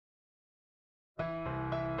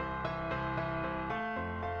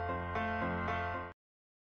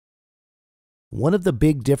One of the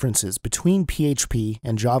big differences between PHP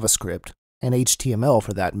and JavaScript, and HTML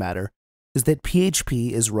for that matter, is that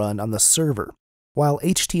PHP is run on the server, while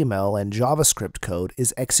HTML and JavaScript code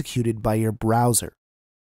is executed by your browser.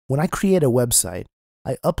 When I create a website,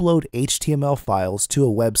 I upload HTML files to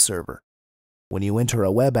a web server. When you enter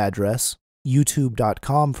a web address,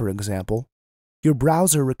 youtube.com for example, your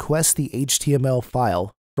browser requests the HTML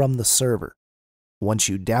file from the server. Once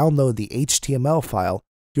you download the HTML file,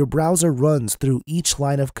 your browser runs through each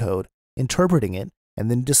line of code, interpreting it, and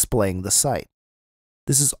then displaying the site.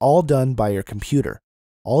 This is all done by your computer.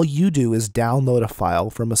 All you do is download a file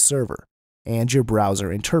from a server, and your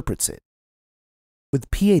browser interprets it. With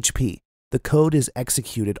PHP, the code is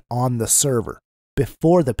executed on the server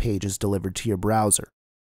before the page is delivered to your browser.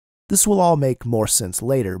 This will all make more sense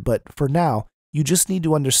later, but for now, you just need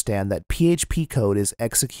to understand that PHP code is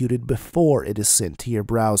executed before it is sent to your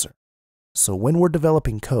browser. So when we're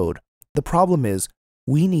developing code, the problem is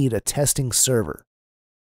we need a testing server.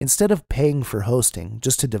 Instead of paying for hosting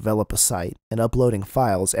just to develop a site and uploading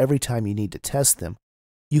files every time you need to test them,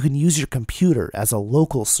 you can use your computer as a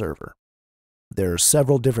local server. There are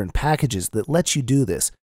several different packages that let you do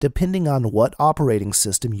this depending on what operating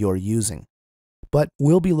system you're using. But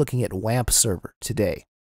we'll be looking at WAMP Server today.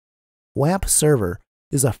 WAMP Server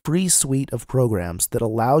is a free suite of programs that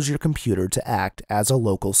allows your computer to act as a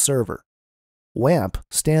local server. WAMP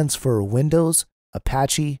stands for Windows,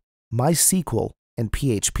 Apache, MySQL, and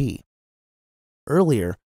PHP.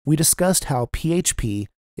 Earlier, we discussed how PHP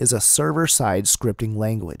is a server-side scripting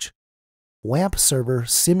language. WAMP Server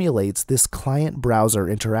simulates this client-browser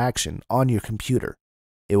interaction on your computer.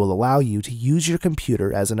 It will allow you to use your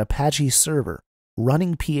computer as an Apache server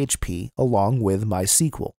running PHP along with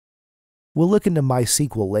MySQL. We'll look into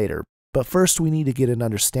MySQL later, but first we need to get an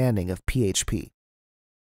understanding of PHP.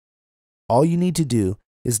 All you need to do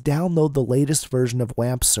is download the latest version of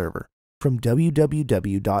WAMP Server from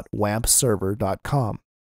www.wampserver.com.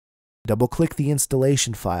 Double-click the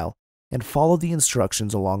installation file and follow the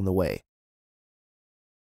instructions along the way.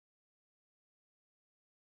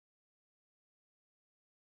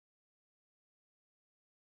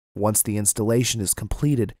 Once the installation is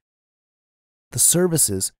completed, the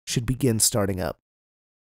services should begin starting up.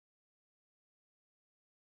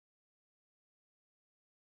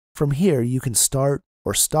 From here, you can start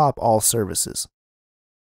or stop all services.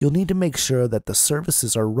 You'll need to make sure that the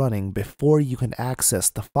services are running before you can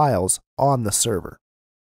access the files on the server.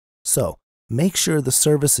 So, make sure the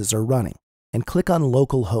services are running and click on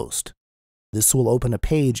localhost. This will open a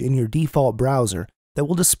page in your default browser that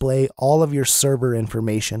will display all of your server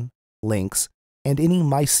information, links, and any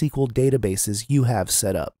MySQL databases you have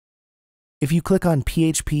set up. If you click on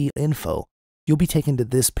PHP info, you'll be taken to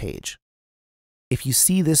this page. If you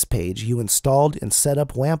see this page, you installed and set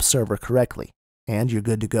up WAMP Server correctly, and you're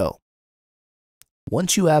good to go.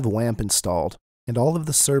 Once you have WAMP installed and all of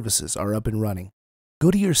the services are up and running,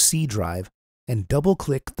 go to your C drive and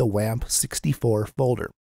double-click the WAMP64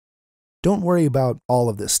 folder. Don't worry about all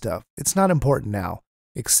of this stuff. It's not important now,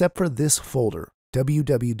 except for this folder,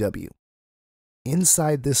 www.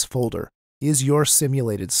 Inside this folder is your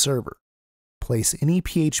simulated server. Place any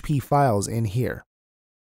PHP files in here.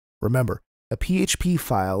 Remember, a PHP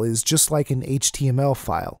file is just like an HTML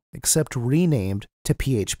file, except renamed to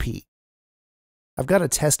PHP. I've got a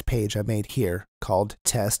test page I made here called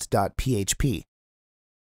test.php.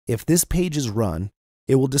 If this page is run,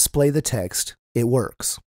 it will display the text, "It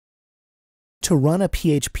works." To run a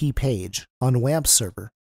PHP page on WAMP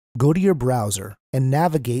Server, go to your browser and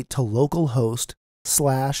navigate to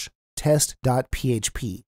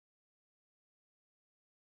localhost/test.php.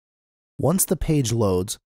 Once the page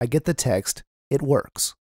loads, I get the text, "It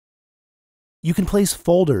works." You can place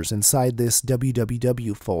folders inside this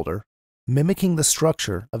www folder, mimicking the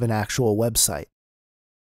structure of an actual website.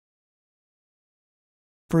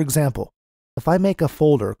 For example, if I make a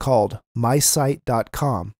folder called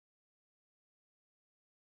mysite.com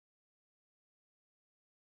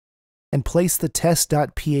and place the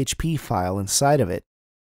test.php file inside of it,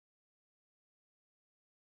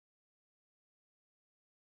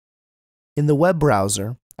 in the web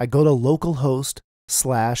browser, I go to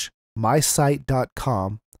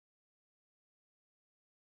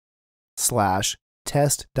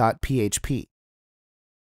localhost/mysite.com/test.php,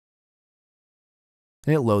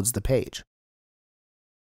 and it loads the page.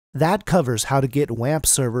 That covers how to get WAMP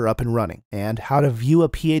Server up and running and how to view a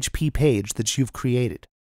PHP page that you've created.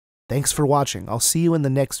 Thanks for watching. I'll see you in the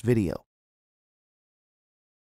next video.